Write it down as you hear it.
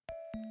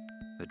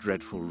the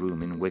dreadful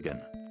room in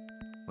Wigan,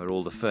 where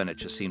all the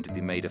furniture seemed to be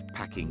made of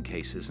packing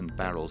cases and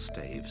barrel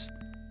staves,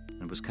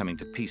 and was coming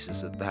to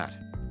pieces at that.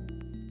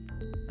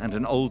 And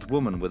an old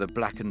woman with a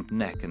blackened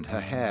neck and her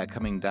hair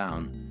coming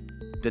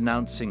down,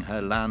 denouncing her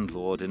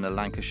landlord in a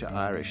Lancashire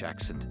Irish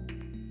accent.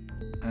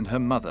 And her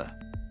mother,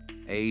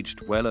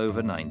 aged well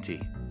over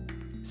 90,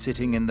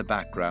 sitting in the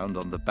background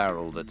on the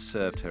barrel that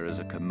served her as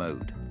a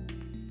commode,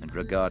 and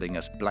regarding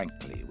us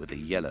blankly with a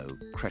yellow,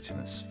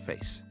 cretinous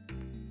face.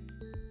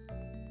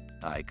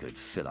 I could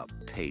fill up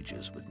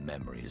pages with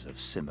memories of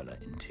similar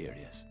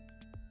interiors.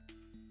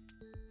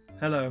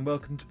 Hello and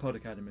welcome to Pod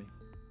Academy.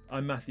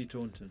 I'm Matthew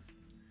Taunton.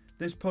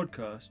 This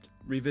podcast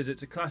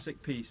revisits a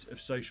classic piece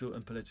of social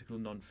and political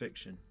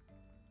non-fiction.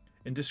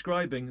 In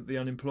describing the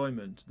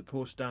unemployment, the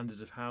poor standards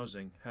of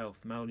housing,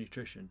 health,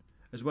 malnutrition,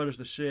 as well as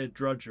the sheer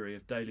drudgery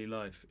of daily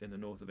life in the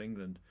north of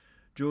England,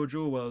 George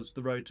Orwell's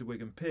The Road to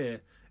Wigan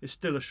Pier is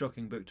still a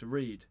shocking book to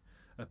read,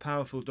 a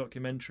powerful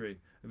documentary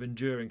of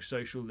enduring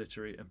social,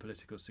 literary and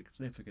political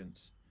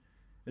significance.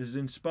 It has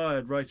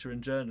inspired writer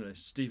and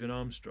journalist Stephen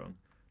Armstrong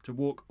to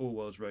walk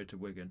Orwell's Road to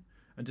Wigan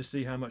and to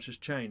see how much has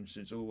changed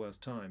since Orwell's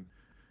time.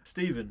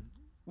 Stephen,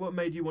 what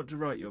made you want to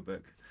write your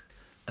book?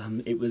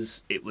 It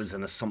was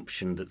an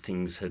assumption that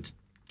things had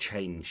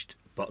changed,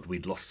 but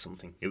we'd lost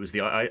something. It was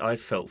I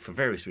felt, for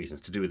various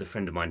reasons, to do with a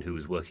friend of mine who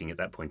was working at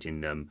that point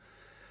in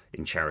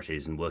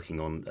charities and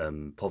working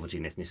on poverty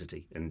and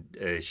ethnicity, and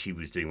she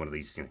was doing one of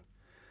these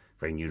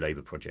very new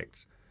labour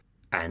projects.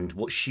 And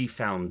what she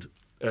found,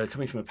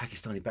 coming from a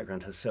Pakistani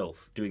background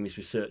herself, doing this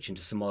research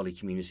into Somali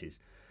communities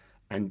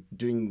and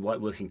doing white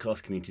working class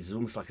communities is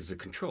almost like as a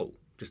control,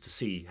 just to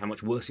see how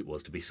much worse it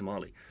was to be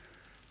Somali.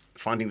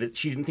 Finding that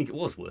she didn't think it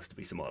was worse to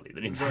be Somali,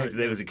 that in fact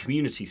there was a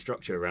community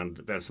structure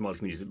around Somali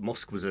communities. That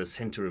mosque was a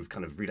centre of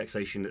kind of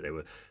relaxation, that there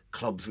were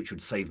clubs which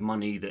would save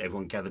money, that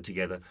everyone gathered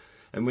together.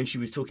 And when she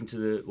was talking to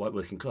the white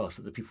working class,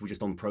 that the people were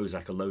just on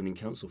Prozac alone in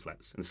council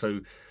flats. And so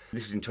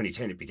this was in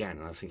 2010 it began,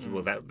 and I was thinking,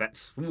 well,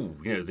 that's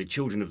the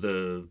children of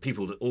the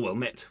people that Orwell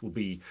met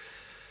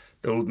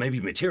they'll maybe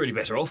materially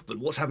better off, but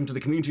what's happened to the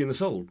community and the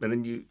soul? And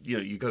then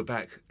you go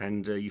back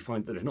and you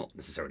find that they're not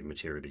necessarily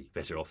materially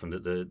better off, and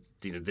that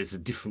there's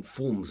different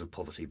forms of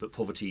poverty, but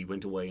poverty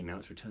went away and now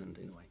it's returned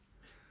in a way.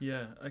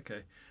 Yeah,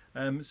 okay.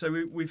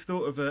 So we've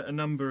thought of a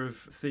number of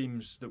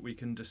themes that we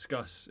can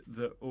discuss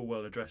that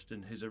Orwell addressed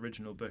in his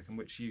original book, and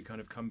which you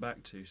kind of come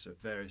back to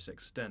at various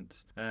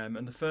extents.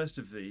 And the first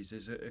of these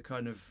is a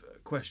kind of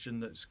question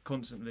that's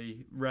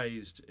constantly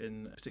raised,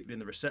 particularly in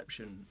the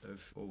reception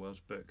of Orwell's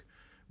book,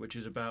 which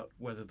is about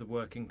whether the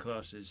working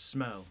classes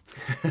smell.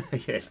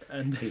 Yes,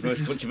 and his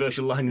most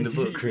controversial line in the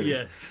book, really.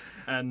 Yeah,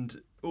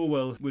 and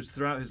Orwell was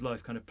throughout his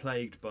life kind of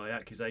plagued by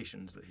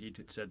accusations that he'd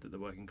said that the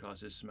working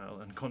classes smell,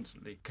 and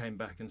constantly came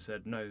back and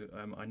said, no,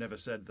 I never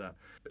said that.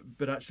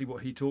 But actually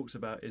what he talks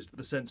about is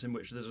the sense in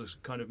which there's a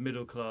kind of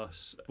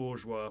middle-class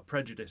bourgeois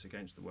prejudice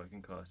against the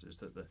working classes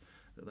that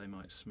they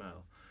might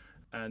smell.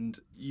 And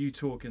you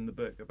talk in the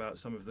book about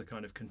some of the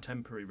kind of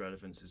contemporary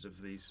relevances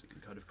of these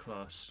kind of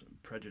class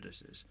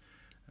prejudices.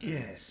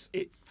 Yes,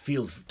 it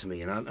feels to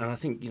me, and I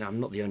think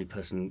I'm not the only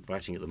person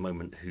writing at the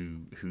moment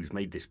who's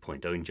made this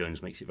point. Owen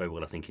Jones makes it very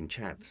well, I think, in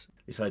Chavs.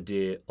 This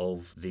idea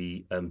of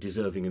the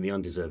deserving and the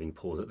undeserving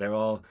poor, that there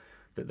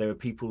are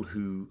people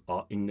who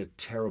are in a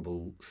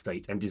terrible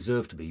state and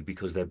deserve to be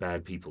because they're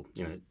bad people,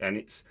 and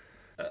it's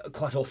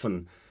quite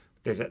often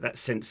there's that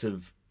sense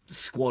of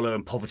squalor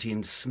and poverty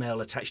and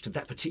smell attached to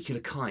that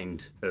particular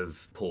kind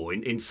of poor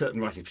in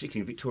certain writings,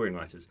 particularly in Victorian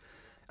writers.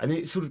 And then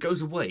it sort of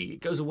goes away. It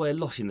goes away a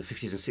lot in the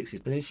 50s and 60s,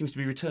 but then it seems to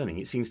be returning.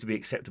 It seems to be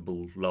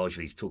acceptable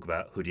largely to talk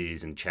about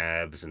hoodies and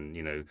chavs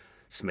and,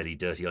 smelly,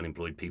 dirty,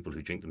 unemployed people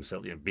who drink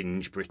themselves,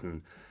 binge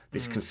Britain,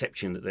 this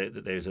conception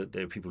that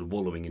there are people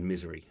wallowing in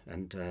misery.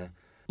 And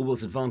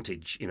Orwell's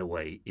advantage, in a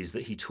way, is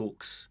that he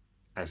talks,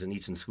 as an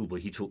Eton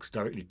schoolboy, he talks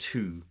directly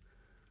to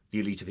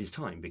the elite of his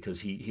time, because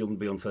he'll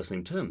be on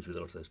first-name terms with a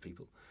lot of those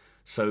people.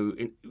 So,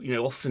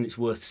 often it's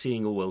worth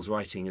seeing Orwell's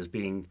writing as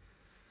being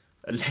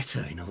a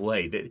letter, in a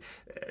way.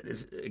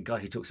 There's a guy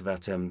who talks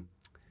about Lion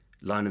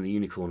and the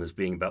Unicorn as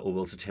being about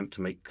Orwell's attempt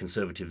to make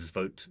conservatives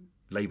vote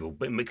Labour,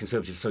 but make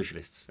conservatives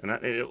socialists. And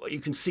you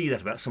can see that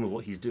about some of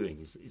what he's doing.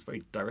 He's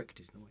very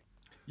directed, in a way.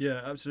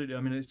 Yeah, absolutely.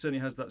 I mean, it certainly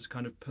has that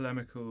kind of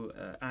polemical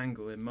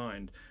angle in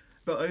mind.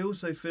 But I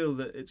also feel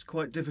that it's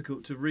quite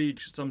difficult to read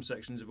some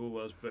sections of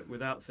Orwell's book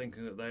without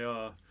thinking that they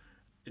are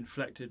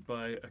inflected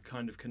by a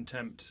kind of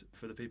contempt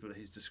for the people that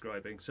he's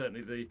describing.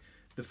 Certainly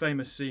the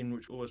famous scene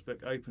which Orwell's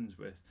book opens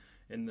with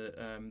in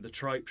the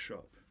tripe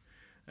shop,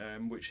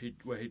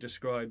 where he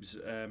describes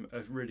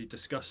a really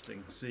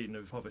disgusting scene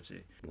of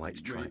poverty.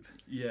 White tripe.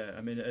 Yeah,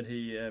 I mean, and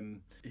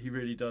he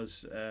really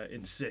does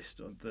insist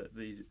on that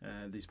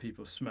these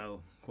people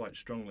smell quite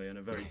strongly and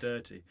are very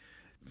dirty,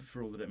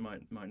 for all that it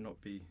might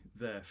not be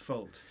their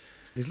fault.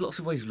 There's lots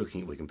of ways of looking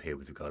at Wigan Pier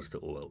with regards to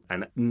Orwell,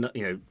 and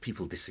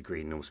people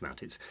disagree in enormous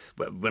amount.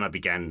 When I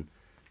began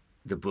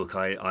the book,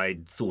 I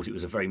thought it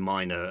was a very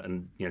minor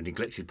and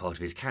neglected part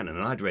of his canon,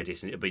 and I'd read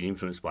it and it had been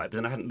influenced by it, but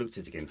then I hadn't looked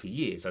at it again for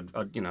years.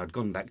 I'd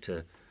gone back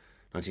to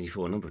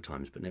 1984 a number of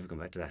times, but never gone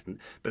back to that.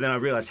 But then I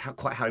realised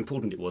how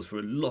important it was for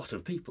a lot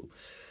of people.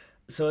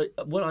 So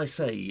what I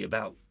say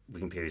about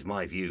Wigan Pier is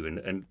my view,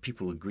 and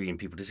people agree and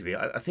people disagree.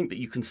 I think that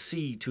you can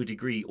see, to a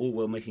degree,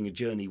 Orwell making a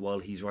journey while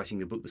he's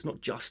writing a book that's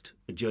not just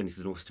a journey to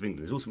the north of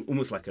England. It's also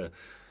almost like a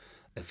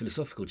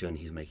philosophical journey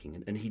he's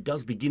making. And he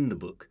does begin the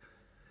book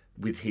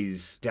with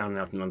his down and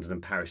out in London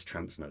and Paris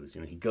tramp's nose.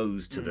 He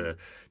goes to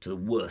the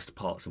worst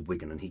parts of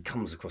Wigan, and he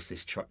comes across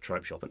this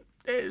tripe shop. And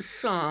there's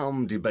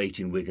some debate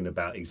in Wigan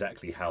about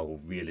exactly how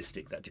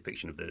realistic that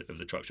depiction of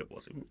the tripe shop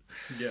was.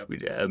 Yeah.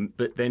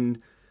 But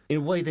then, in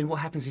a way, then what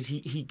happens is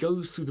he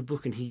goes through the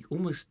book and he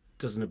almost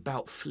does an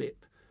about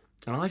flip.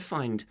 And I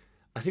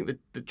think that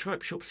the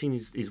tripe shop scene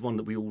is one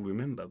that we all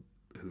remember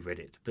who read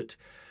it. But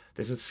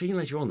there's a scene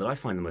later on that I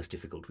find the most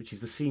difficult, which is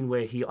the scene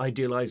where he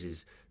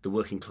idealises the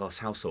working class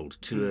household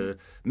to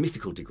a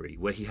mythical degree,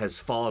 where he has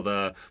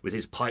father with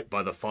his pipe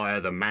by the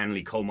fire, the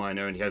manly coal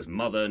miner, and he has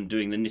mother and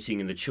doing the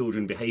knitting and the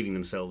children behaving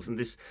themselves. And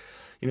this,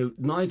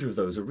 neither of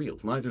those are real.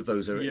 Neither of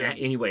those are in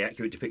any way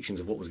accurate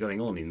depictions of what was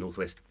going on in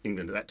northwest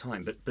England at that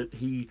time. But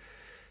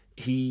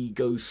he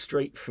goes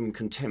straight from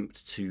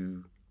contempt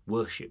to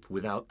worship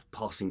without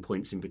passing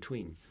points in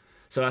between.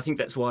 So I think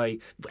that's why.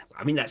 Well,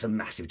 I mean, that's a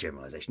massive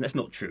generalisation. That's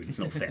not true. It's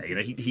not fair.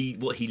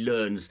 What he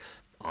learns,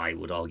 I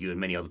would argue, and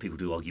many other people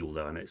do argue,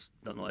 although I know it's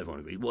not everyone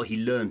agrees. What he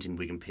learned in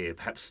Wigan Pier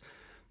perhaps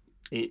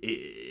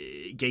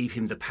it gave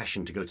him the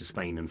passion to go to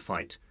Spain and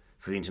fight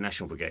for the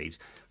international brigades.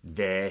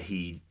 There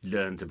he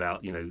learned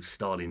about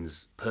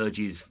Stalin's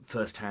purges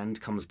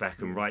firsthand. Comes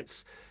back and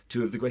writes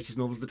two of the greatest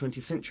novels of the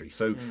 20th century.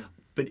 So.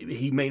 But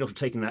he may not have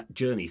taken that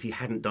journey if he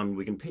hadn't done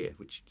Wigan Pier,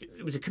 which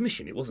it was a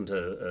commission. It wasn't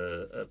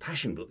a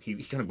passion book.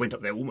 He kind of went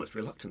up there almost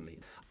reluctantly.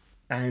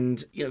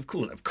 And,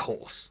 of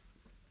course,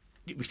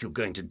 if you're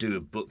going to do a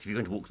book, if you're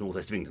going to walk the north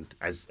west of England,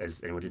 as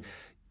anyone did,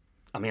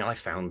 I mean, I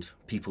found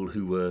people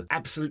who were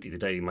absolutely the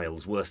Daily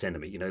Mail's worst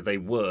enemy. They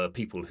were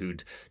people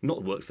who'd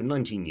not worked for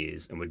 19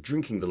 years and were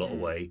drinking the lot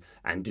away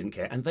and didn't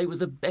care. And they were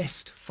the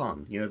best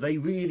fun. They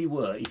really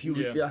were.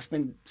 I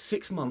spent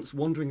 6 months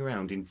wandering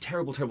around in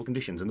terrible, terrible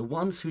conditions. And the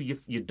ones who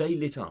your day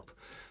lit up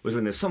was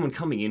when there was someone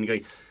coming in and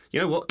going,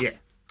 you know what? Yeah,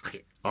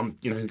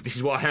 this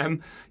is what I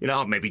am.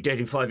 I may be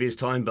dead in 5 years'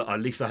 time, but at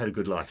least I had a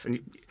good life.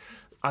 And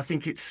I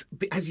think it's,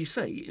 as you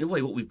say, in a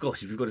way what we've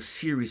got is we've got a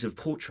series of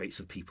portraits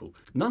of people,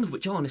 none of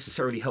which are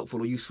necessarily helpful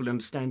or useful in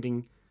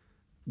understanding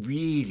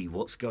really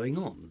what's going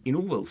on. In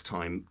Orwell's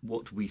time,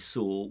 what we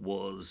saw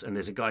was, and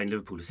there's a guy in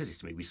Liverpool who says this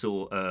to me, we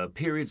saw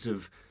periods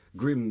of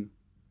grim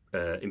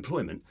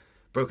employment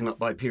broken up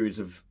by periods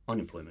of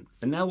unemployment.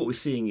 And now what we're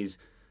seeing is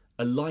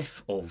a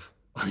life of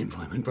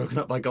unemployment broken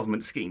up by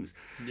government schemes.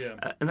 Yeah.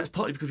 And that's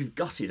partly because we've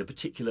gutted a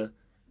particular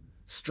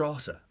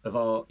strata of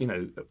our,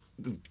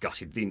 we've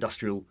gutted the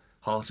industrial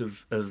heart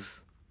of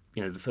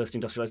the first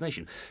industrialised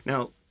nation.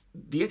 Now,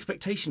 the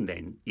expectation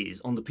then is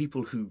on the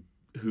people who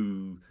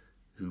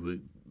were,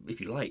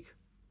 if you like,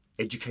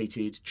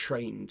 educated,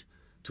 trained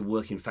to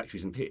work in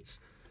factories and pits.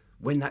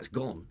 When that's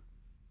gone,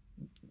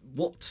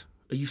 what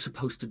are you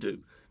supposed to do?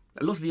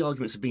 A lot of the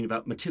arguments have been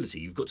about motility.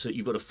 You've got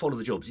to follow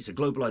the jobs. It's a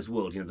globalised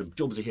world. The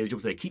jobs are here, the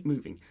jobs are there. Keep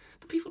moving.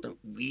 But people don't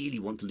really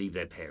want to leave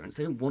their parents.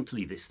 They don't want to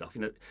leave this stuff.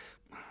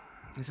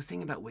 There's a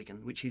thing about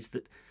Wigan, which is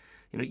that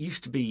it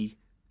used to be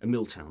a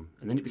mill town,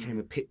 and then it became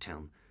a pit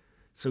town.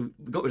 So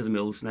we got rid of the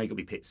mills, now you've got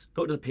to be pits.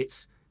 Got rid of the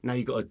pits, now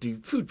you've got to do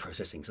food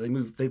processing. So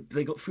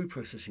they got food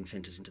processing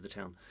centres into the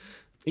town.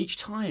 Each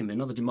time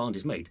another demand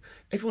is made,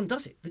 everyone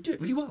does it. They do it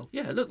really well.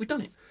 Yeah, look, we've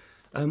done it.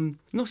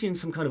 Not in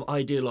some kind of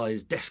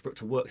idealised, desperate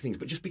to work things,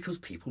 but just because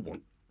people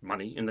want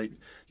money and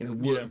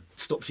work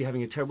stops you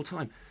having a terrible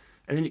time.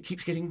 And then it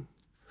keeps getting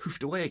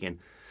hoofed away again.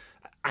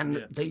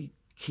 And they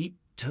keep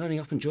turning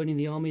up and joining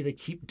the army. They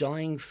keep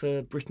dying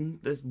for Britain.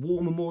 The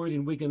War Memorial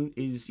in Wigan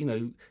is,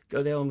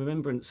 go there on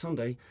Remembrance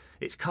Sunday.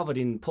 It's covered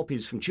in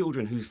poppies from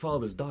children whose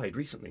fathers died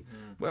recently.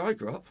 Where I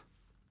grew up,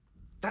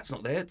 that's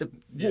not there. The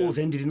wars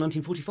ended in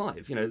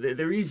 1945.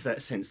 There is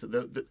that sense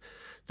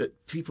that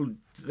people,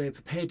 they're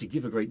prepared to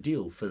give a great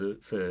deal for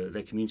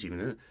their community,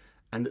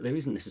 and that there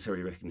isn't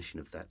necessarily recognition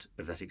of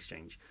that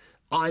exchange,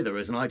 either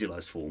as an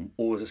idealised form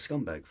or as a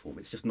scumbag form.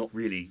 It's just not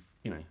really,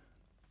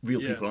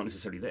 real people aren't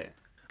necessarily there.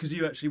 Because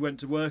you actually went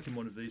to work in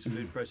one of these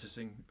food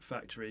processing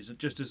factories,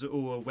 just as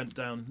Orwell went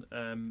down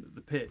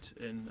the pit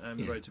in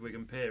the road to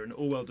Wigan Pier, and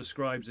Orwell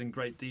describes in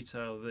great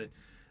detail the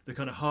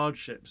kind of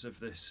hardships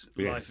of this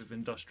life of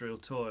industrial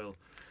toil.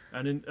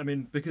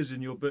 And because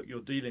in your book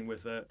you're dealing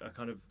with a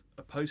kind of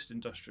a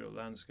post-industrial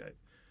landscape,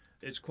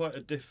 it's quite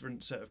a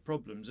different set of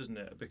problems, isn't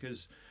it?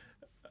 Because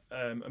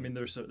there are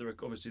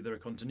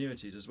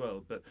continuities as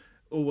well, but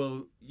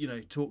Orwell,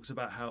 talks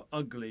about how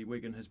ugly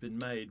Wigan has been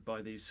made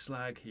by these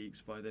slag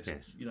heaps, by this,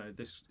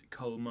 this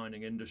coal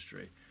mining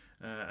industry,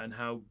 and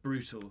how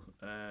brutal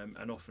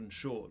and often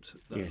short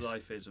the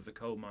life is of the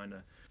coal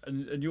miner.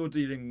 And you're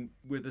dealing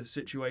with a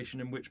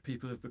situation in which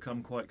people have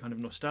become quite kind of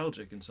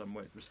nostalgic in some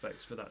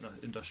respects for that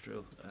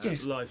industrial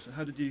life. So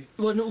how did you?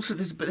 Well, and also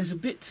there's a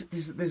bit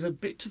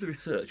to the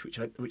research which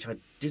I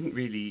didn't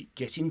really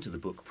get into the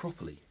book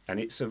properly,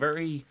 and it's a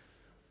very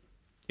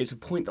it's a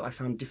point that I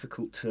found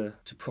difficult to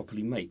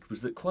properly make,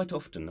 was that quite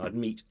often I'd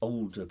meet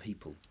older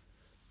people,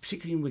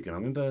 particularly in Wigan. I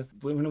remember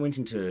when I went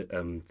into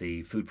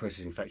the food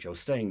processing factory, I was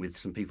staying with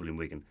some people in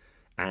Wigan,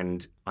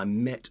 and I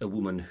met a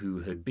woman who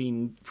had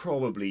been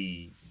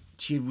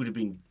she would have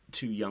been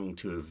too young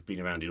to have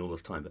been around in all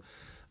this time,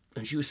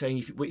 and she was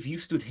saying if you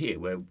stood here,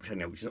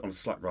 which is on a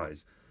slight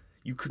rise,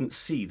 you couldn't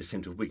see the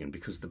centre of Wigan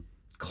because the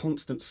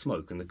constant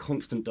smoke and the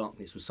constant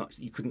darkness was such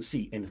that you couldn't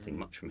see anything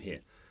much from here.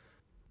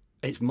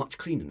 It's much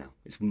cleaner now.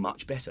 It's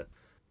much better.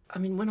 I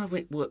mean, when I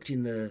worked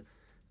in the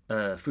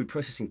food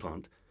processing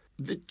plant,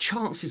 the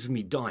chances of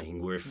me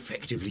dying were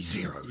effectively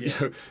zero.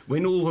 Yeah.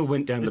 When Orwell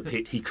went down the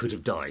pit, he could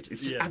have died.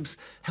 It's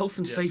health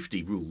and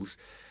safety rules.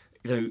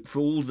 For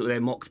all that they're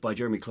mocked by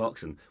Jeremy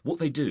Clarkson, what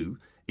they do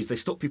is they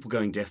stop people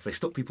going deaf, they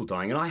stop people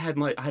dying. And I had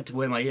to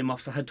wear my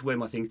earmuffs, I had to wear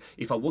my thing.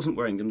 If I wasn't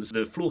wearing them,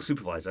 the floor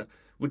supervisor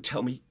would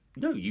tell me,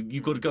 no,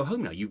 you've got to go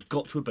home now. You've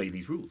got to obey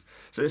these rules.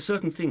 So there's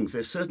certain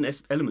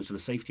elements of the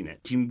safety net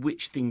in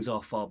which things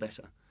are far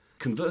better.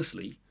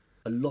 Conversely,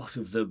 a lot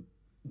of the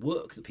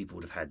work that people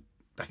would have had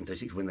back in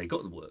 36 when they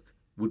got the work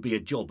would be a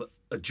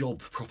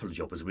proper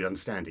job as we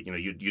understand it.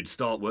 You'd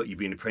start work, you'd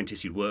be an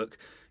apprentice, you'd work,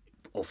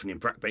 often in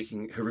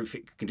backbreaking,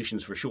 horrific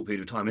conditions for a short period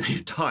of time, and then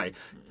you'd die.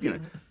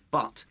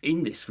 But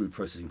in this food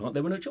processing plant,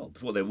 there were no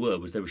jobs. What there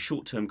were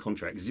short-term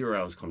contracts, 0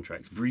 hours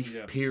contracts,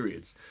 brief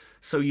periods.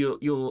 So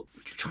you're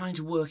trying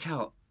to work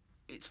out.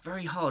 It's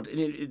very hard.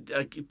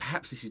 And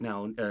perhaps this is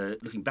now,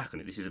 looking back on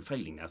it, this is a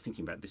failing now,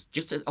 thinking about this,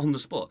 just on the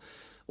spot.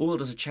 Orwell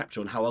does a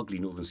chapter on how ugly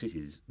northern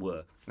cities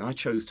were. And I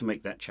chose to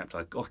make that chapter.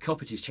 I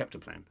copied his chapter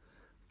plan.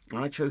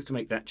 And I chose to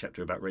make that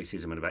chapter about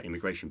racism and about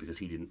immigration because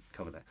he didn't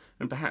cover that.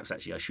 And perhaps,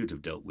 actually, I should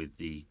have dealt with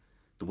the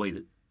way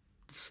that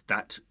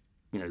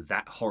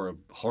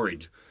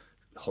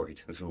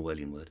horrid, that's an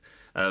Orwellian word,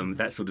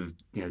 that sort of,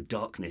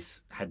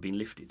 darkness had been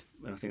lifted.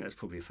 And I think that's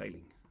probably a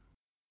failing.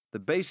 The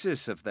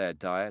basis of their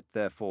diet,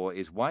 therefore,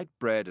 is white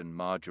bread and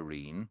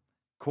margarine,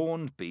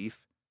 corned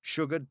beef,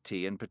 sugared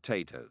tea and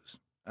potatoes.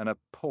 An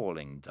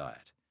appalling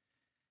diet.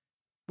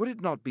 Would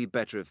it not be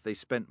better if they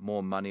spent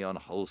more money on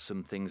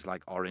wholesome things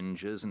like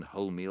oranges and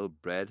wholemeal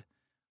bread,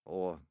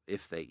 or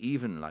if they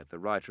even, like the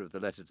writer of the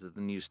letter to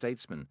the New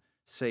Statesman,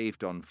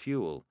 saved on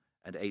fuel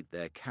and ate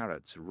their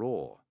carrots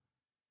raw?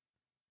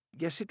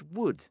 Yes, it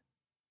would.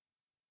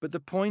 But the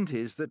point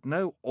is that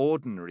no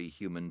ordinary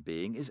human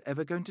being is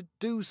ever going to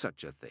do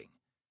such a thing.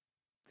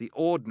 The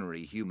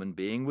ordinary human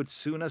being would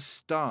sooner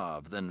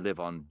starve than live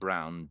on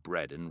brown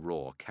bread and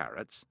raw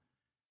carrots.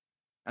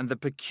 And the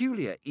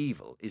peculiar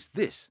evil is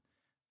this,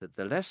 that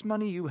the less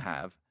money you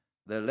have,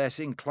 the less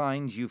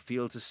inclined you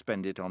feel to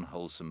spend it on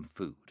wholesome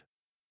food.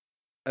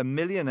 A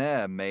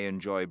millionaire may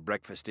enjoy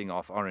breakfasting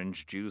off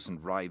orange juice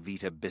and rye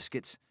Vita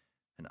biscuits.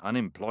 An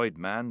unemployed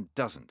man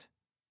doesn't.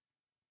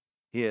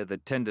 Here the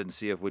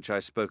tendency of which I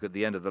spoke at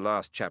the end of the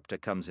last chapter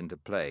comes into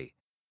play.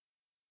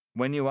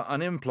 When you are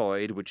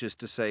unemployed, which is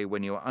to say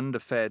when you are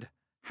underfed,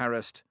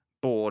 harassed,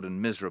 bored and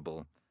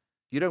miserable,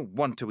 you don't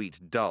want to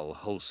eat dull,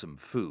 wholesome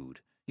food.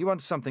 You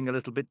want something a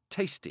little bit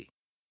tasty.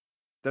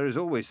 There is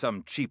always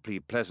some cheaply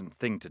pleasant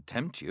thing to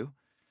tempt you.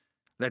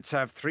 Let's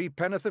have 3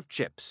 penn'orth of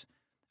chips.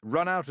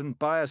 Run out and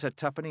buy us a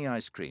twopenny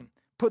ice cream.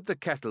 Put the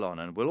kettle on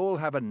and we'll all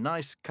have a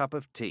nice cup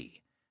of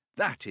tea.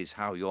 That is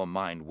how your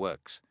mind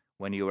works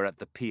when you are at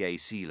the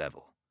PAC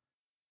level.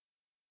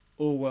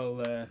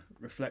 Orwell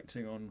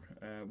reflecting on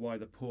why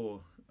the poor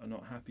are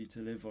not happy to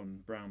live on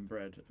brown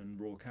bread and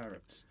raw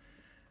carrots.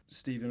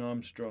 Stephen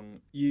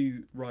Armstrong,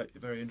 you write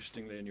very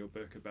interestingly in your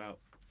book about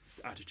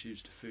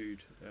attitudes to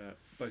food,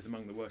 both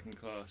among the working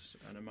class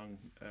and among,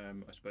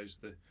 I suppose,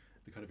 the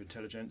kind of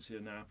intelligentsia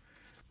now,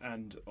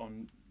 and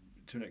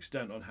to an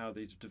extent on how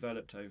these have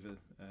developed over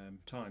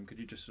time. Could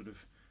you just sort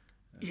of...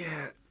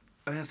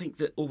 I think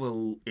that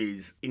Orwell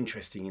is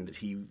interesting in that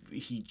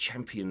he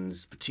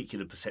champions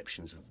particular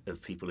perceptions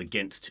of people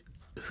against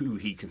who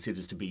he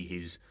considers to be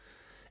his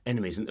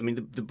enemies. And I mean,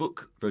 the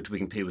book Road to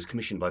Wigan Pier was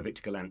commissioned by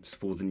Victor Gallant's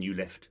for the New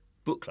Left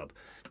book club,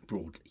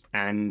 broadly.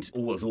 And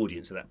Orwell's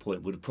audience at that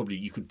point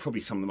you could probably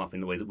sum them up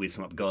in the way that we'd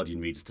sum up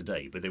Guardian readers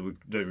today, but they were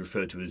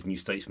referred to as New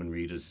Statesman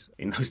readers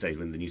in those days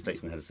when the New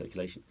Statesman had a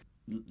circulation.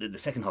 The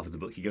second half of the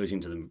book, he goes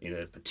into them in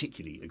a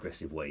particularly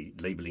aggressive way,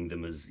 labelling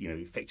them as,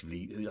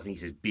 effectively, I think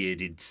he says,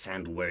 bearded,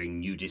 sandal-wearing,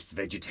 nudist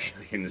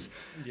vegetarians.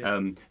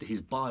 Yeah.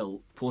 His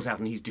bile pours out,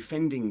 and he's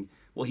defending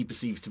what he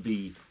perceives to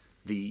be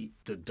the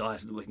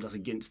diet of the working class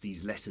against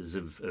these letters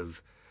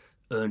of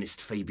earnest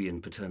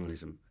Fabian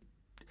paternalism.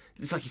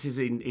 It's like he says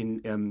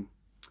in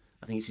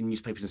I think it's in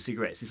Newspapers and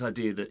Cigarettes, this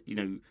idea that,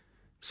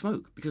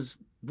 smoke, because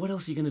what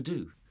else are you going to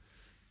do?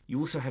 You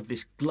also have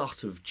this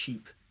glut of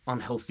cheap,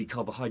 unhealthy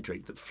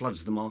carbohydrate that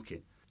floods the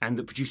market and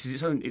that produces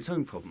its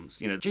own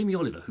problems. Jamie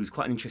Oliver, who's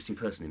quite an interesting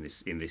person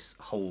in this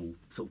whole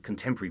sort of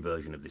contemporary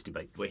version of this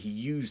debate, where he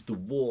used the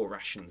war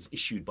rations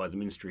issued by the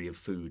Ministry of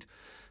Food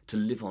to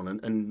live on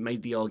and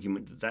made the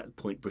argument that at that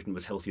point Britain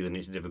was healthier than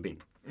it had ever been.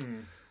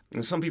 Mm.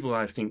 And some people,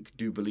 I think,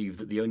 do believe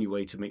that the only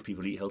way to make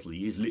people eat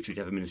healthily is literally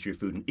to have a Ministry of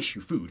Food and issue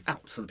food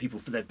out for the people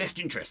for their best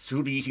interests who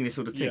will be eating this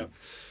sort of thing. Yeah.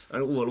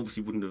 And Orwell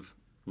obviously wouldn't have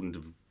wouldn't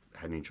have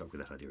had any trouble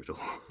with that idea at all.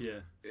 Yeah,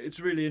 it's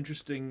really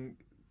interesting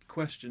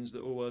questions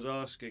that Orwell's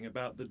asking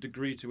about the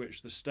degree to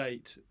which the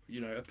state,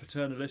 a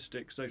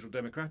paternalistic social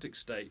democratic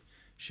state,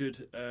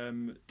 should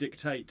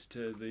dictate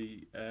to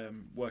the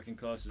working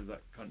classes of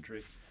that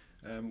country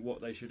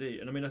what they should eat.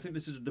 And I mean, I think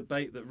this is a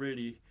debate that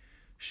really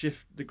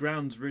the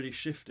grounds really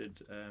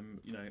shifted,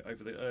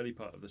 over the early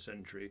part of the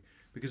century,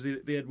 because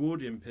the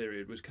Edwardian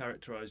period was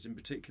characterised in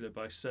particular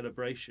by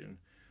celebration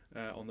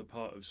on the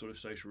part of sort of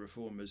social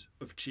reformers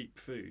of cheap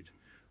food,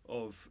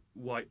 of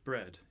white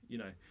bread.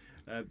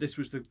 This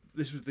was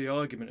the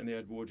argument in the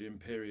Edwardian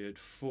period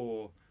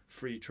for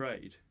free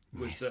trade,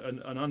 was that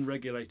an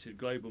unregulated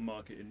global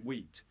market in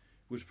wheat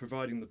was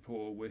providing the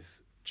poor with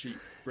cheap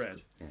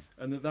bread,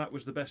 and that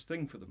was the best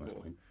thing for the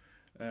poor.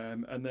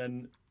 And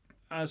then,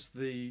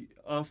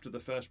 after the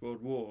First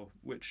World War,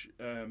 which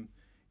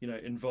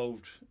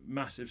involved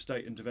massive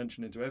state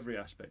intervention into every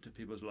aspect of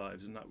people's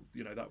lives, and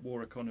that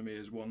war economy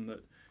is one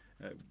that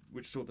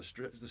which saw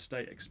the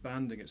state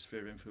expanding its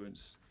sphere of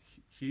influence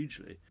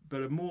hugely.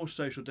 But a more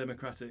social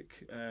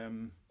democratic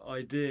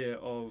idea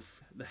of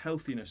the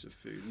healthiness of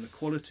food and the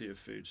quality of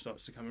food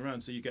starts to come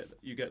around. So you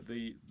get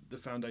the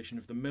foundation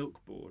of the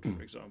Milk Board,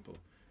 for example,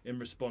 in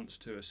response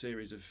to a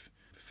series of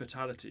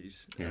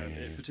fatalities,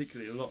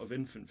 particularly a lot of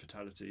infant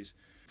fatalities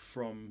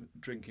from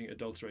drinking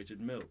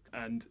adulterated milk.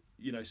 And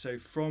so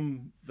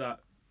from that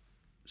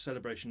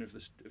celebration of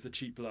the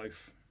cheap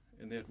loaf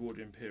in the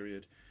Edwardian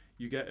period,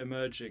 you get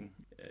emerging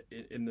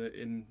in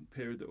the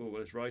period that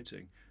Orwell is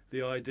writing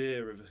the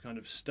idea of a kind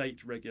of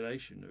state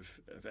regulation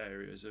of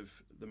areas of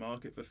the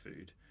market for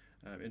food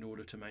in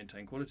order to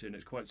maintain quality. And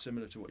it's quite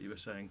similar to what you were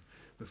saying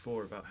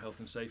before about health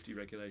and safety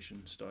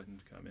regulation starting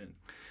to come in.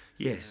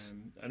 Yes.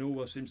 And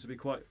Orwell seems to be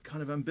quite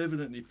kind of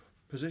ambivalently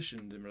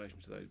positioned in relation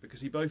to those,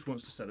 because he both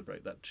wants to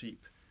celebrate that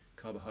cheap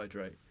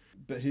carbohydrate,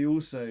 but he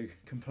also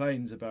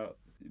complains about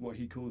what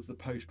he calls the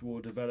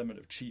post-war development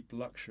of cheap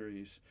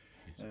luxuries,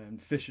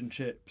 fish and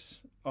chips,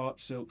 art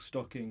silk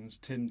stockings,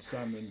 tinned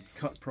salmon,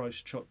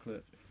 cut-price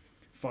chocolate,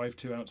 5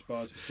 2-ounce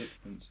bars for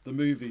sixpence, the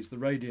movies, the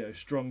radio,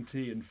 strong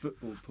tea and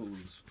football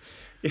pools.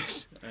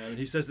 Yes. And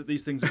he says that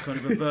these things are kind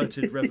of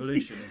averted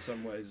revolution in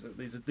some ways,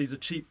 that these are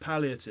cheap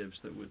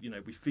palliatives that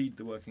we feed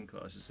the working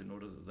classes in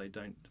order that they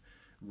don't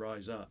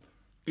rise up.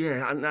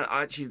 Yeah, and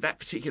actually that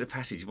particular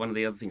passage, one of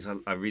the other things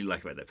I really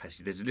like about that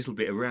passage, there's a little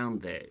bit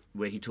around there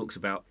where he talks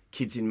about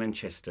kids in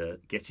Manchester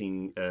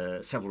getting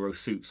Savile Row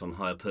suits on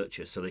hire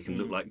purchase so they can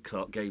look like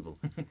Clark Gable.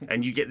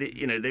 And you get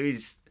there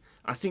is,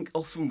 I think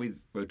often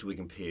with Road to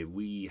Wigan Pier,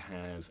 we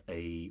have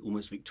a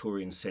almost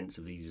Victorian sense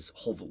of these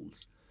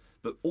hovels,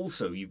 but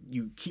also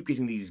you keep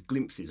getting these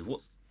glimpses of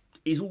what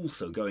is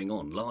also going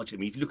on largely. I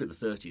mean, if you look at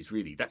the 30s,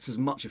 really, that's as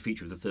much a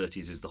feature of the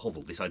 30s as the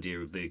hovel, this idea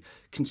of the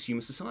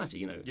consumer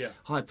society.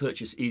 Hire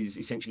purchase is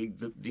essentially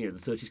the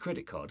 30s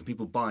credit card, and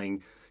people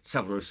buying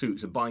Savile Row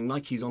suits are buying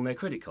Nikes on their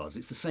credit cards.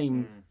 It's the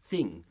same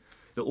thing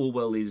that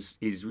Orwell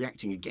is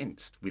reacting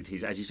against with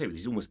his, as you say, with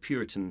his almost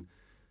Puritan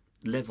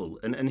level,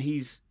 and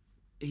he's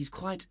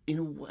quite, in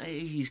a way,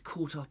 he's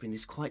caught up in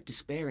this quite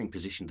despairing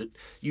position that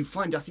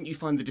I think you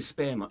find the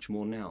despair much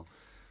more now,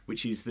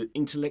 which is that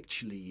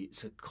intellectually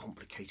it's a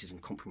complicated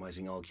and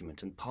compromising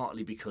argument, and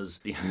partly because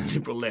the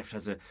liberal left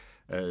has a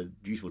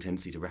useful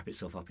tendency to wrap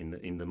itself up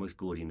in the most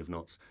Gordian of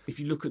knots. If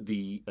you look at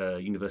the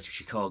University of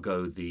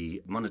Chicago,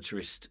 the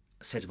monetarist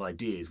set of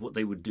ideas, what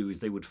they would do is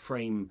they would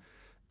frame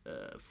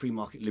free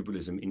market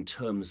liberalism in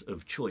terms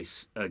of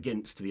choice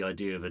against the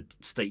idea of a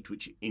state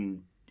which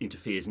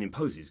interferes and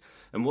imposes.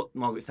 And what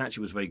Margaret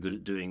Thatcher was very good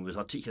at doing was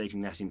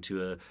articulating that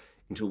into a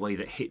way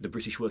that hit the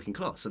British working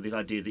class. So the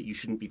idea that you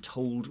shouldn't be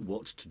told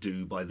what to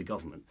do by the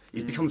government,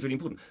 it becomes really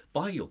important.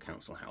 Buy your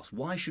council house.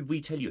 Why should we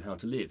tell you how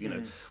to live?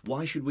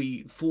 Why should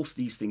we force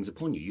these things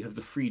upon you? You have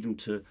the freedom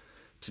to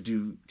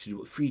do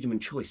what freedom and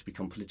choice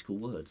become political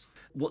words.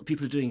 What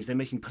people are doing is they're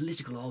making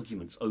political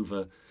arguments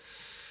over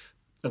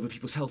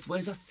people's health,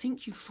 whereas I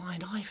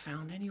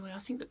found anyway, I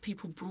think that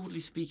people, broadly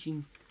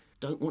speaking,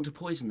 don't want to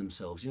poison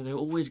themselves. There are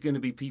always going to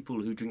be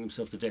people who drink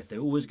themselves to death. There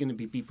are always going to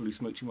be people who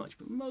smoke too much.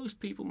 But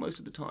most people, most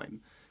of the time,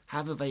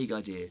 have a vague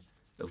idea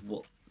of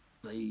what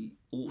they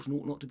ought and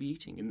ought not to be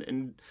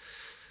eating.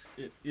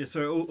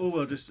 So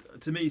Orwell just,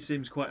 to me,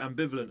 seems quite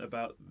ambivalent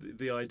about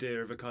the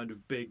idea of a kind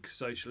of big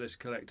socialist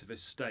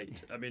collectivist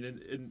state. I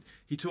mean,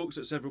 he talks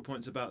at several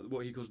points about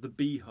what he calls the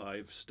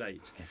beehive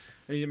state. Yes.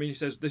 And he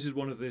says this is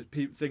one of the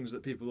things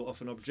that people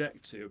often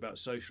object to about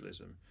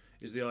socialism,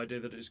 is the idea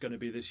that it's going to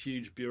be this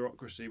huge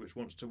bureaucracy which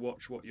wants to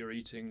watch what you're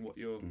eating, what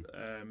you're,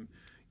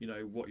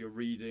 what you're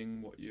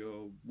reading, what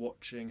you're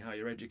watching, how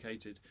you're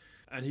educated.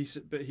 And he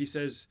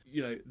says,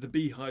 the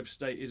beehive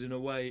state is in a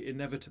way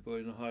inevitable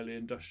in a highly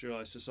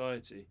industrialised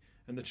society,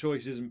 and the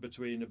choice isn't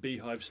between a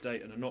beehive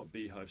state and a not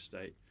beehive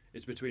state.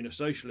 It's between a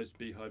socialist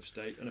beehive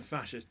state and a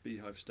fascist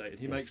beehive state.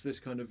 And he makes this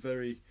kind of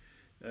very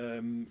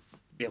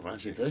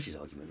 1930s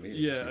argument, really.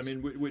 Yeah, I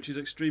mean, which is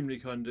extremely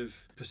kind of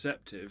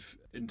perceptive,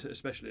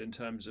 especially in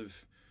terms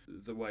of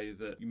the way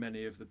that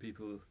many of the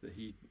people that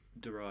he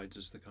derides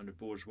as the kind of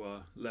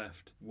bourgeois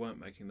left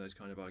weren't making those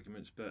kind of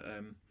arguments. But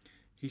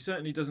he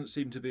certainly doesn't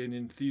seem to be an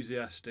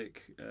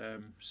enthusiastic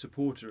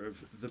supporter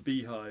of the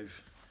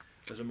beehive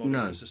as a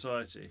model for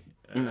society.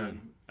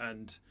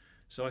 And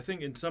so I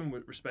think in some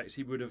respects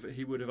he would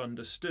have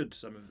understood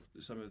some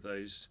of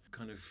those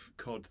kind of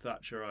Cod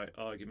Thatcherite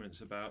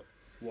arguments about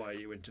why are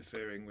you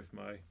interfering with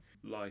my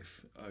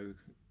life, oh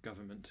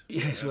government.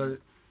 Yes, well,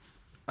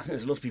 I think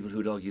there's a lot of people who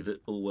would argue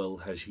that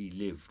Orwell, as he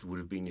lived, would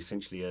have been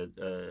essentially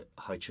a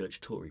high church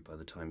Tory by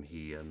the time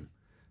he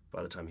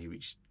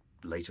reached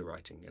later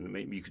writing. And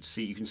maybe you can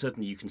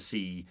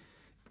see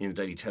in the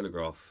Daily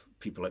Telegraph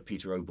people like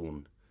Peter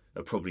Oborne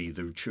are probably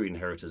the true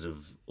inheritors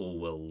of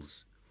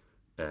Orwell's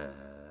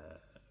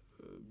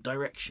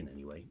direction.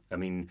 Anyway, I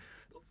mean,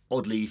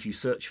 oddly, if you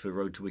search for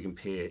Road to Wigan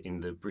Pier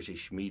in the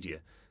British media,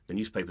 the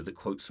newspaper that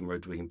quotes from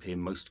Road to Wigan Pier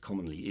most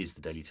commonly is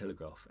the Daily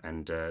Telegraph,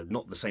 and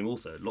not the same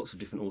author, lots of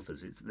different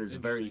authors. There's a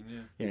very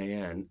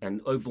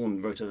and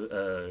Oborne wrote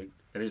an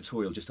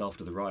editorial just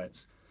after the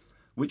riots,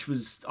 which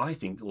was, I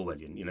think,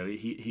 Orwellian. You know,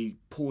 he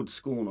poured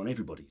scorn on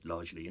everybody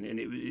largely, and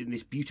in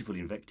this beautiful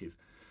invective.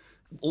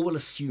 Orwell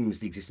assumes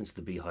the existence of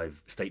the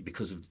beehive state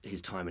because of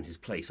his time and his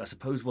place. I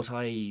suppose what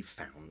I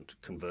found,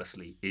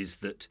 conversely, is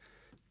that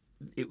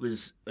it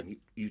was, and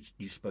you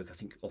spoke, I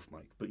think, off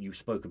mic, but you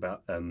spoke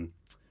about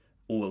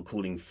Orwell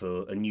calling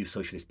for a new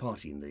socialist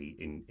party in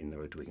the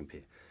Road to Wigan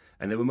Pier.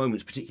 And there were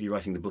moments, particularly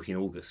writing the book in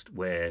August,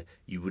 where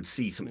you would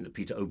see something that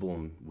Peter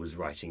Oborne was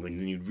writing, and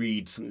then you'd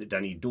read something that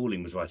Danny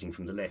Dorling was writing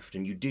from the left,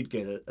 and you did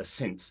get a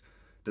sense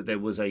that there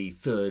was a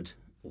third,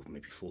 or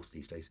maybe fourth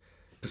these days,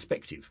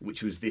 perspective,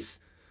 which was this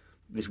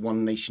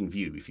one nation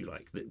view, if you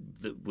like,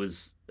 that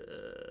was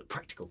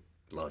practical,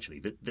 largely.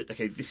 That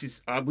okay, this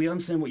is we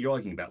understand what you're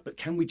arguing about, but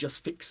can we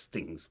just fix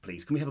things,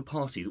 please? Can we have a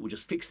party that will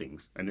just fix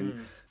things? And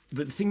then,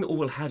 but the thing that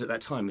Orwell had at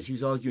that time is he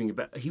was arguing,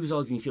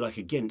 if you like,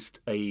 against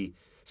a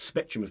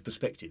spectrum of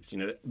perspectives. You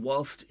know,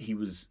 whilst he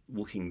was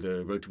walking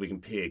the Road to Wigan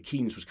Pier,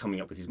 Keynes was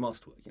coming up with his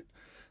masterwork. You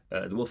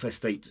know? The welfare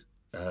state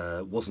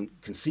wasn't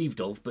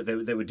conceived of, but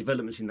there were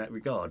developments in that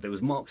regard. There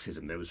was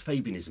Marxism, there was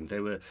Fabianism,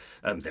 there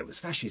was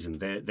fascism.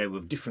 There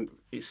were different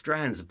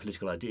strands of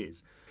political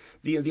ideas.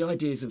 The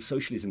ideas of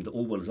socialism that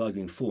Orwell is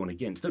arguing for and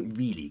against don't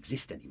really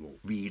exist anymore.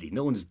 Really,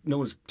 no one's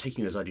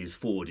taking those ideas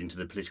forward into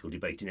the political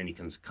debate in any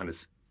kind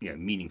of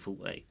meaningful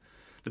way.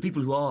 The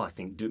people who are, I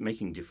think,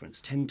 making a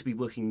difference tend to be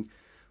working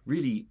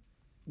really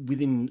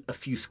within a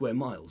few square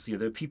miles. You know,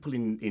 there are people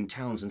in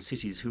towns and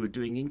cities who are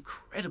doing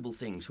incredible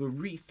things, who are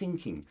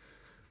rethinking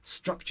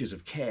structures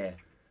of care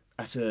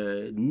at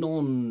a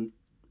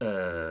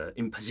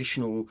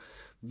non-impositional,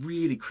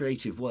 really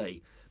creative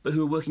way, but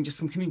who are working just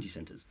from community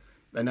centres.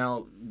 And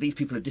now these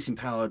people are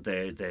disempowered,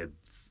 they're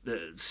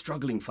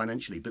struggling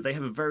financially, but they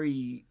have a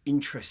very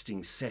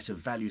interesting set of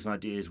values and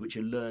ideas which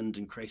are learned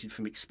and created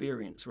from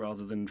experience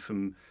rather than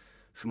from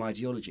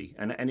ideology.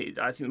 And I think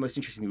the most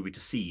interesting thing would be to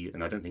see,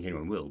 and I don't think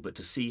anyone will, but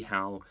to see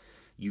how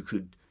you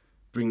could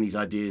bring these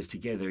ideas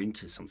together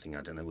into something,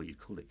 I don't know what you'd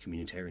call it,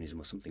 communitarianism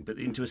or something, but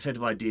into a set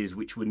of ideas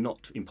which were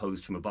not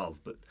imposed from above,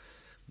 but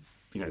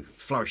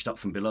flourished up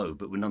from below,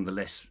 but were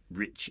nonetheless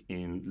rich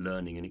in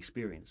learning and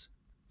experience.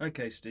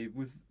 Okay, Steve,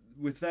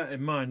 with that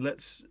in mind,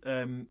 let's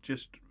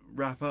just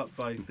wrap up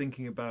by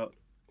thinking about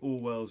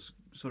Orwell's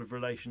sort of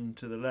relation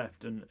to the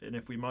left, and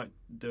if we might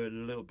do it a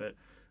little bit,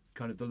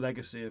 kind of the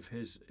legacy of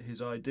his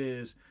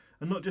ideas,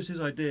 and not just his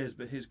ideas,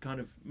 but his kind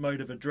of mode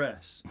of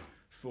address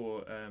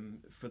for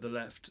the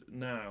left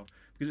now.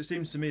 Because it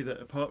seems to me that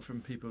apart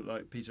from people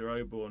like Peter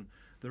Oborne,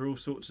 there are all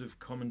sorts of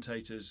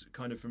commentators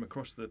kind of from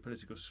across the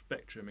political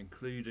spectrum,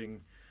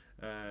 including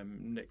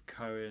Nick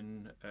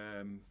Cohen,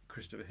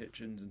 Christopher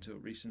Hitchens until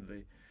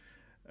recently,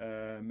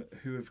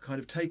 who have kind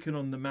of taken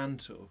on the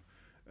mantle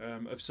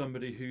of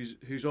somebody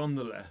who's on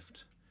the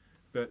left,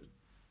 but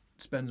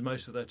spends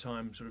most of their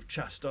time sort of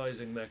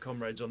chastising their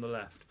comrades on the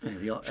left. Yeah,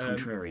 the arch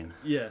contrarian.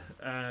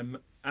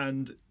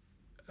 And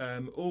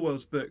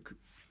Orwell's book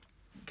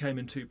came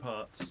in two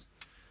parts.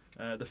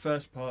 The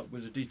first part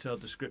was a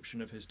detailed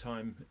description of his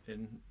time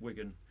in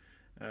Wigan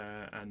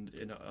and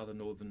in other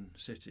northern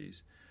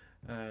cities.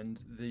 And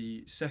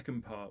the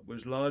second part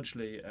was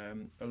largely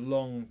a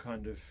long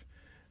kind of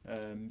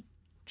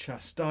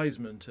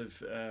chastisement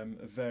of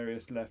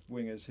various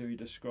left-wingers who he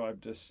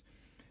described as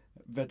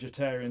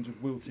vegetarians with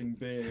wilting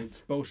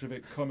beards,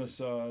 Bolshevik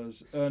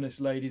commissars,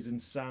 earnest ladies in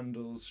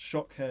sandals,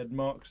 shock-haired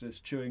Marxists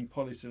chewing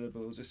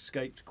polysyllables,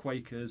 escaped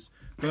Quakers,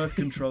 birth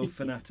control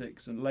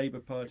fanatics, and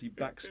Labour Party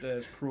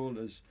backstairs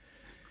crawlers.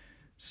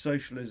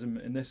 Socialism,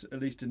 at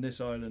least in this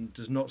island,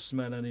 does not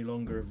smell any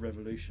longer of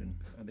revolution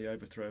and the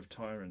overthrow of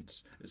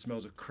tyrants. It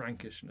smells of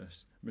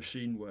crankishness,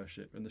 machine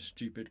worship, and the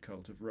stupid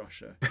cult of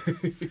Russia.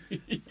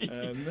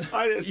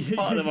 It's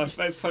part of my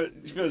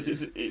favourite. To be honest,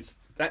 it's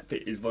that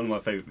bit is one of my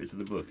favourite bits of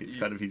the book. It's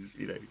kind of his,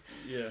 he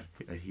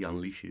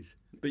unleashes.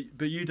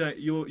 But you don't.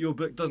 Your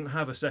book doesn't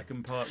have a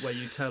second part where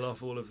you tell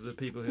off all of the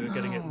people who are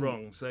getting it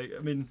wrong. So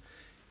I mean,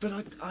 but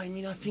I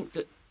think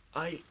that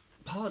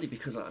partly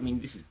because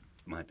this is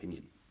my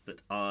opinion. But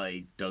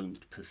I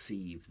don't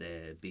perceive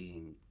there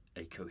being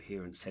a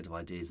coherent set of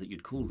ideas that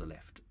you'd call the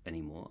left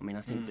anymore. I mean,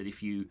 I think that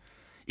if you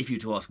if you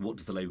were to ask what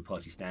does the Labour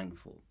Party stand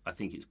for, I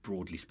think it's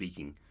broadly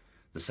speaking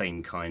the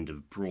same kind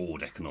of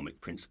broad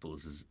economic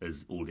principles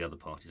as all the other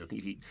parties. I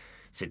think if you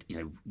said,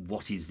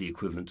 what is the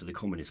equivalent to the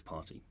Communist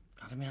Party?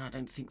 I mean, I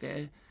don't think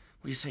they're,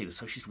 what do you say, the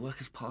Socialist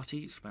Workers' Party?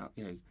 It's about,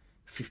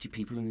 50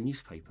 people in the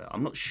newspaper.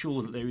 I'm not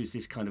sure that there is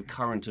this kind of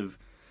current of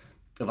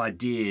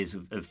ideas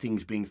of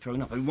things being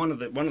thrown up. I mean, one of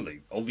the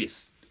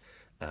obvious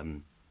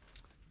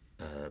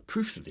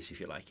proofs of this, if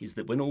you like, is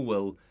that when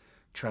Orwell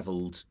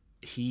travelled,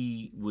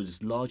 he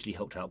was largely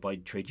helped out by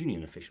trade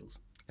union officials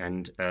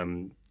and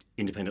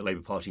independent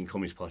Labour Party and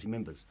Communist Party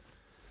members.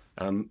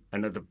 And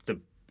the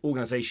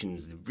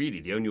organisations, really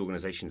the only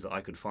organisations that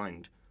I could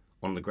find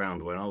on the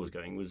ground when I was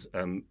going was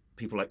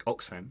people like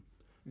Oxfam,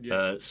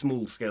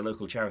 small-scale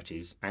local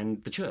charities,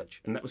 and the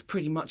church. And that was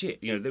pretty much it.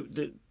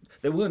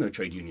 There were no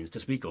trade unions to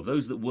speak of.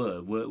 Those that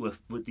were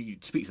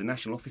you'd speak to the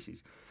national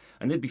offices,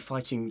 and they'd be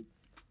fighting,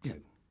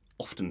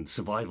 often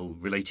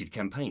survival-related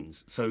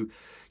campaigns. So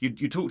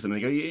you talk to them,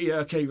 and they go, yeah,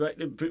 okay, right,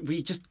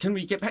 can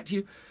we get back to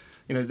you?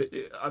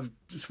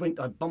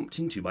 I bumped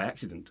into by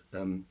accident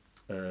an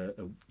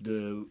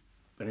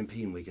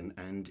MP in Wigan,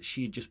 and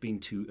she had just been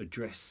to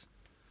address.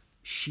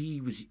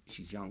 She's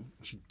young.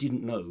 She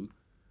didn't know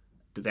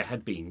that there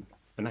had been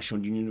a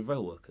National Union of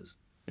Rail Workers,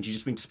 and she'd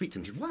just been to speak to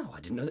them. She said, "Wow,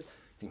 I didn't know that."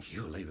 I think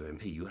you're a Labour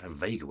MP. You would have a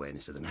vague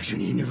awareness of the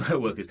National Union of Rail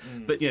Workers,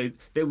 but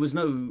there was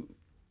no,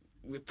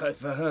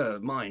 for her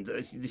mind,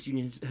 this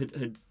union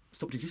had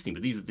stopped existing.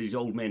 But these were these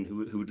old men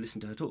who would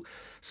listen to her talk.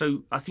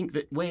 So I think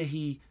that where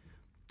he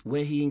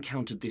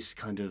encountered this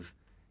kind of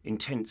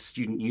intense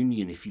student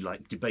union, if you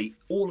like, debate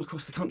all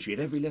across the country at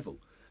every level,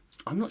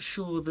 I'm not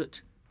sure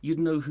that you'd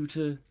know who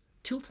to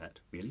tilt at,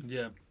 really.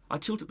 Yeah. I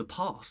tilt at the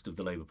past of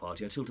the Labour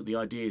Party. I tilt at the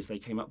ideas they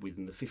came up with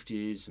in the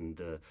 50s and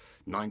the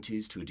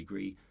 90s to a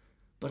degree,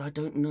 but I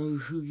don't know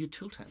who you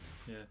tilt at.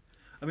 Yeah.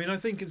 I mean, I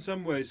think in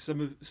some ways some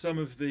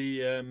of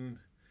the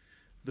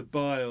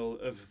bile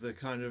of the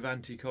kind of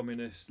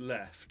anti-communist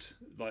left,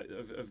 like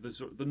of the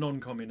sort of the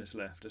non-communist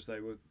left, as they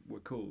were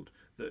called,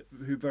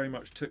 who very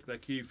much took their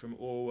cue from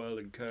Orwell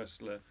and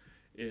Koestler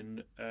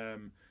in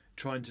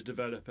trying to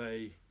develop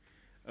a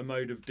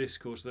mode of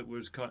discourse that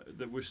was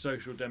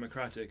social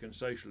democratic and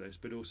socialist,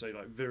 but also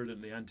like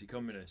virulently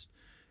anti-communist.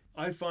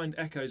 I find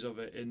echoes of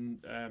it in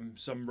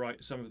some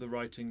of the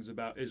writings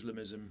about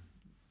Islamism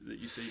that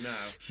you see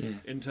now. Yeah.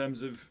 In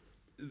terms of,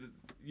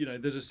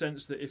 there's a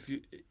sense that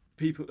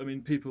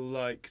people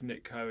like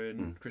Nick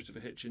Cohen,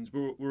 Christopher Hitchens,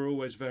 were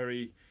always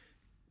very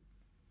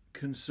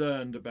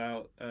concerned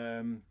about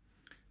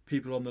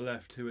people on the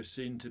left who are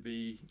seen to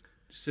be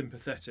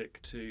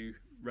sympathetic to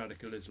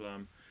radical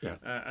Islam. Yeah.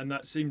 And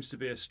that seems to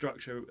be a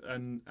structure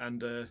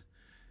and a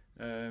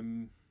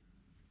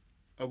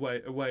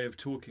way of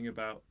talking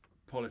about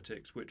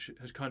politics, which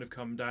has kind of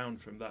come down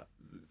from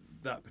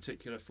that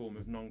particular form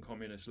of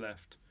non-communist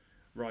left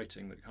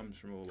writing that comes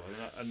from Orwell.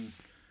 And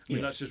I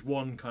mean, that's just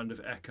one kind of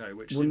echo.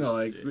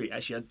 I agree.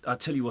 Actually, I'll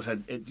tell you what.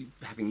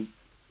 Having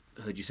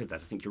heard you said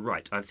that, I think you're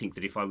right. I think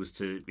that if I was,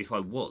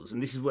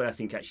 and this is where I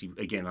think actually,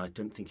 again, I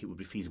don't think it would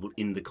be feasible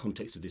in the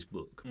context of this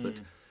book,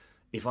 but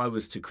if I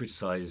was to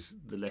criticise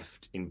the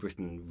left in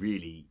Britain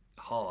really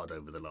hard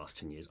over the last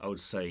 10 years, I would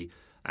say,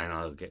 and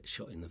I'll get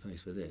shot in the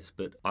face for this,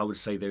 but I would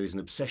say there is an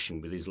obsession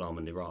with Islam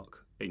and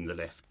Iraq in the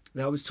left.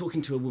 Now, I was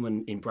talking to a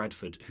woman in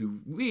Bradford who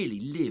really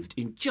lived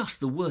in just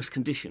the worst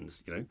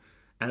conditions, and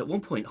at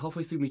one point,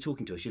 halfway through me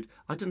talking to her, she said,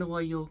 "I don't know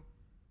why you're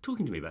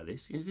talking to me about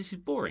this. This is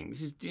boring.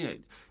 This is,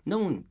 no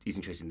one is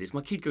interested in this.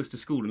 My kid goes to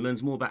school and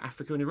learns more about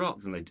Africa and Iraq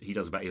than he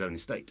does about his own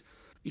estate.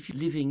 If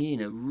you're living in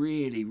a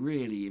really,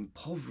 really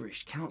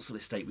impoverished council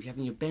estate, where you're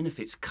having your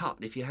benefits cut,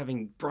 if you're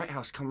having Bright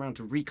House come around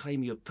to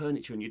reclaim your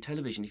furniture and your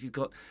television, if you've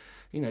got,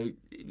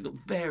 you've got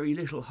very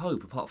little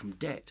hope apart from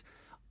debt,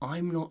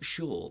 I'm not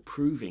sure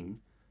proving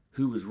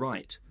who was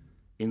right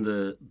in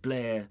the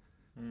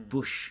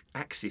Blair-Bush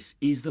axis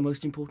is the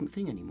most important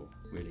thing anymore,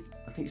 really.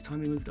 I think it's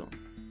time we moved on."